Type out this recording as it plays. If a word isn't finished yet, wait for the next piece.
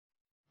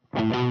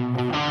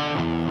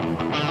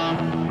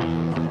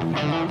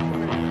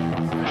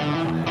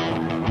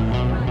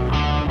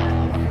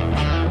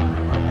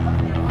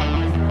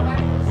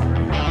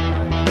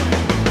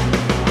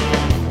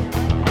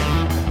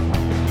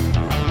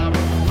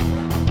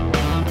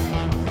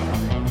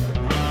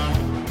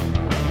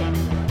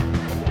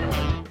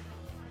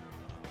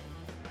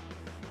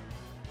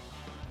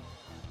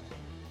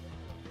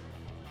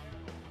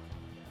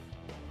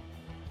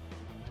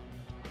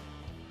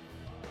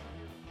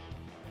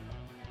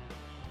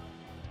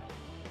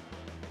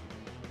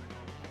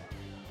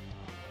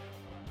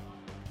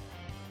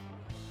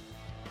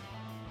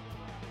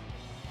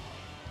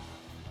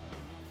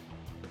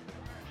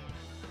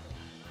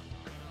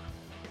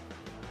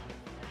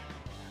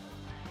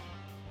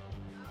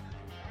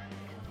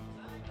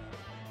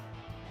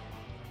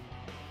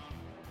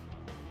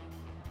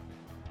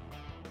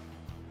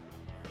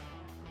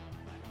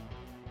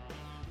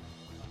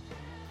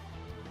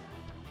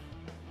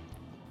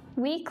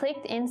We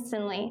clicked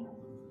instantly.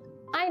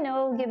 I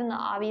know, given the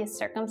obvious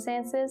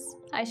circumstances,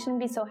 I shouldn't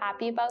be so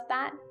happy about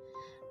that.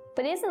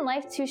 But isn't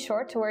life too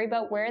short to worry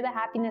about where the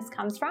happiness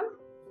comes from?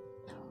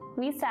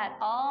 We sat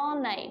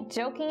all night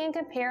joking and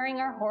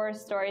comparing our horror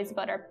stories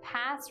about our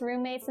past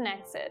roommates and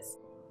exes,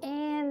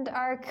 and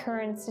our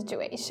current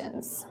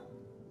situations.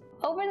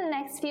 Over the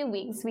next few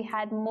weeks, we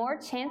had more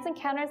chance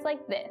encounters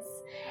like this,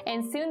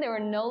 and soon they were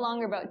no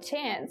longer about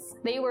chance.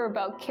 They were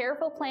about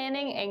careful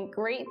planning and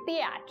great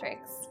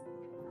theatrics.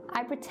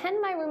 I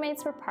pretend my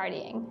roommates were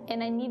partying,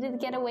 and I needed to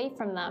get away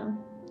from them,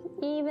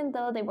 even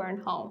though they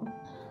weren't home.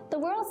 The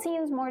world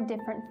seems more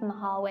different from the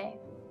hallway.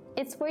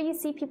 It's where you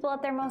see people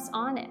at their most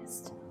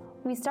honest.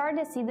 We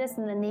started to see this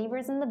in the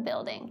neighbors in the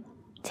building.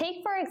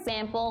 Take, for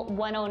example,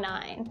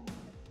 109.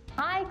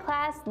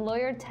 High-class,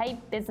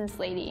 lawyer-type business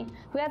lady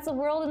who has the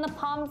world in the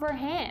palm of her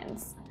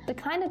hands. The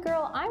kind of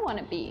girl I want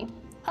to be.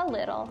 A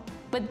little.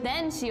 But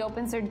then she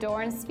opens her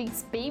door and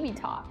speaks baby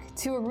talk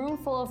to a room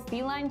full of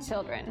feline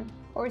children.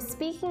 Or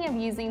speaking of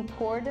using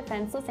poor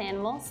defenseless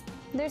animals,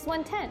 there's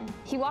 110.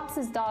 He walks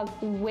his dog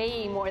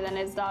way more than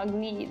his dog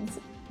needs,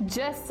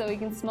 just so he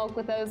can smoke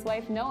without his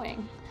wife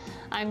knowing.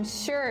 I'm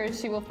sure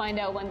she will find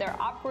out when they're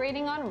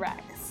operating on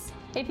Rex.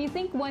 If you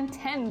think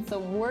 110's the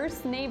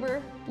worst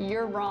neighbor,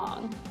 you're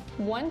wrong.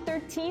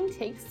 113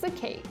 takes the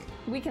cake.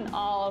 We can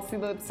all see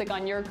the lipstick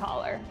on your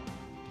collar.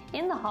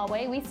 In the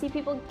hallway, we see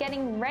people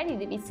getting ready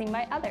to be seen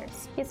by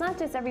others. It's not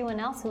just everyone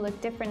else who looked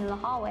different in the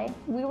hallway.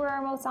 We were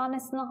our most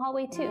honest in the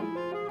hallway too.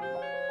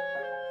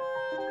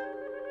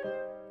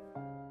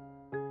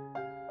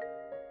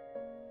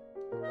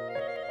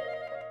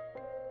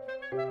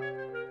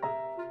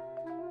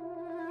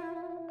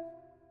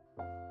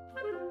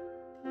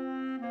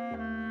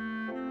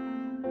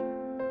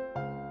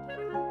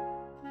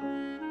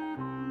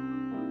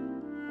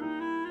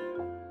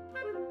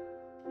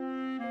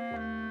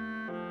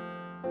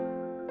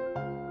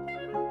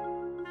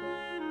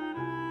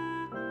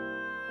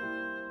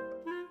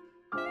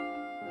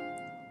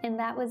 And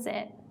that was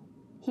it.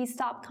 He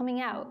stopped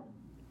coming out.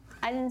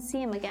 I didn't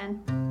see him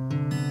again.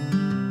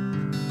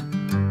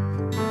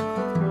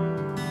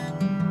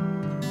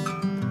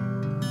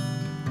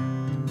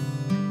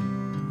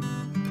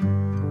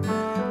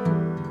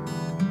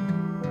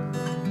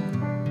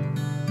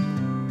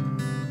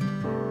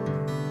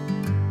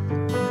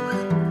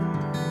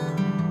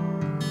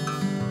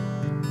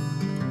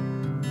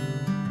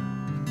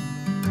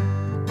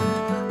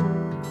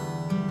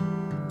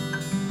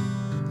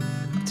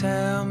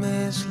 Tell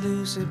Miss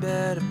Lucy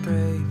better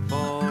pray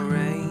for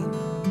rain.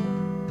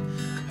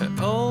 Her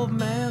old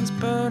man's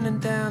burning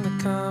down the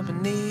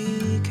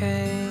company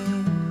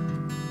cane,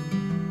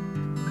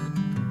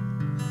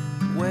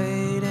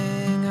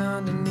 waiting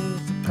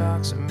underneath the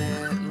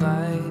proximate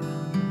light.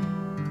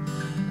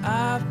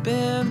 I've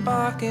been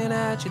barking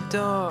at your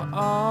door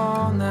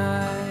all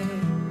night.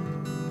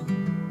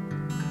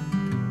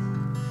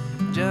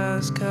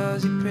 Just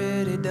 'cause you're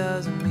pretty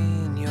doesn't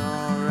mean you're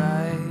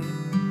right.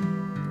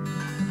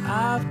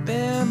 I've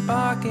been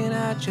barking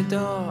at your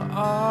door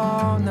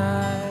all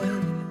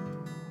night.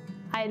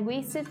 I had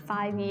wasted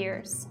 5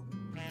 years.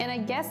 And I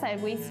guess I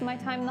had wasted my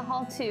time in the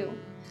hall too.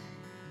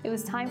 It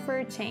was time for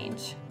a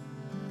change.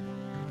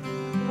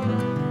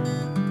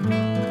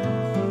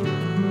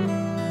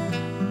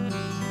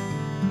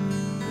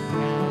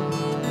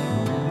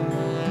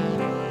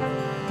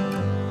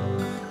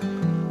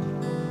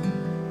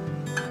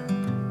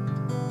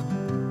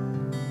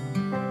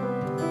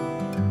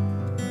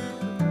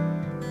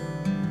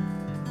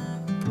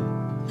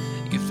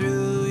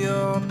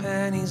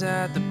 Pennies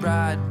at the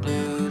bright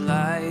blue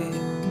light.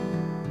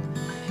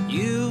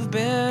 You've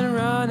been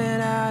running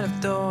out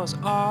of doors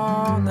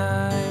all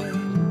night.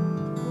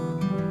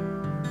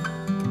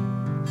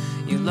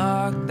 You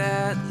locked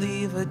that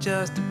lever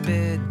just a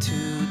bit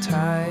too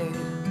tight.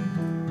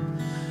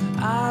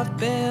 I've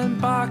been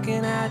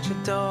barking at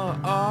your door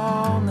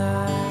all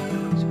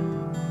night.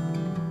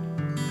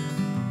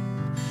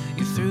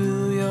 You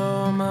threw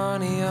your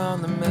money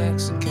on the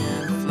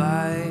Mexican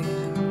flight.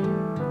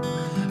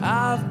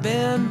 I've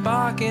been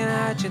barking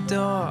at your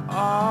door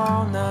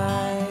all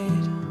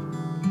night.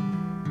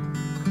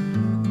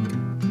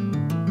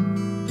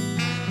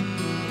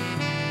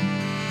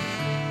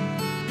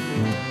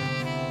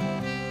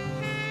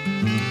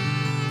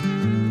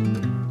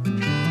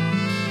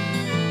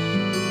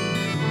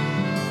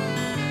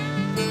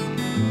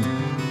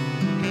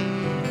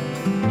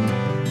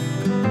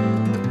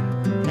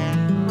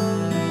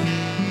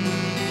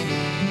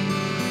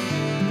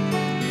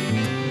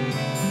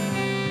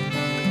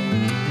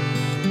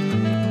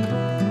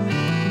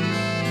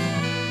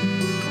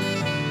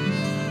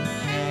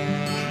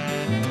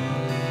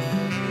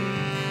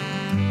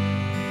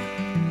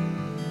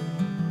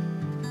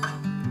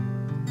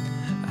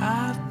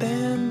 I've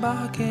been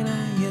barking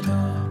at your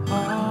door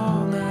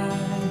all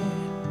night.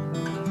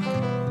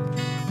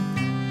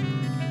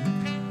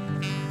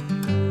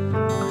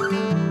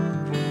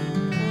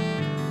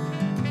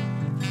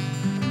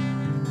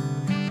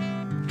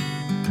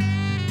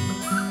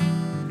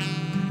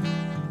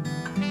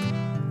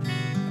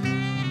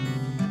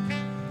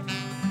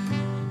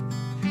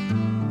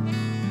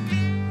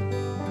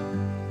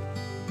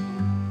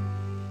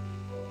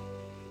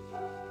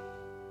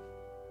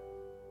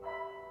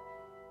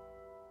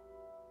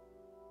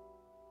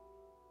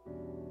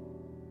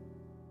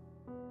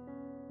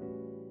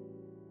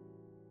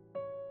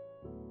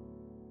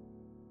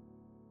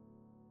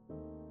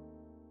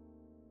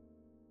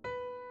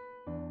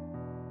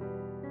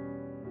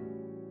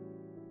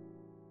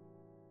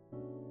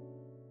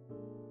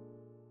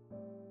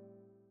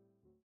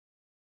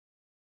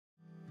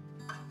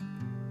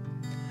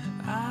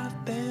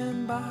 I've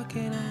been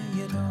barking at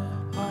your door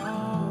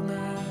all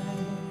night.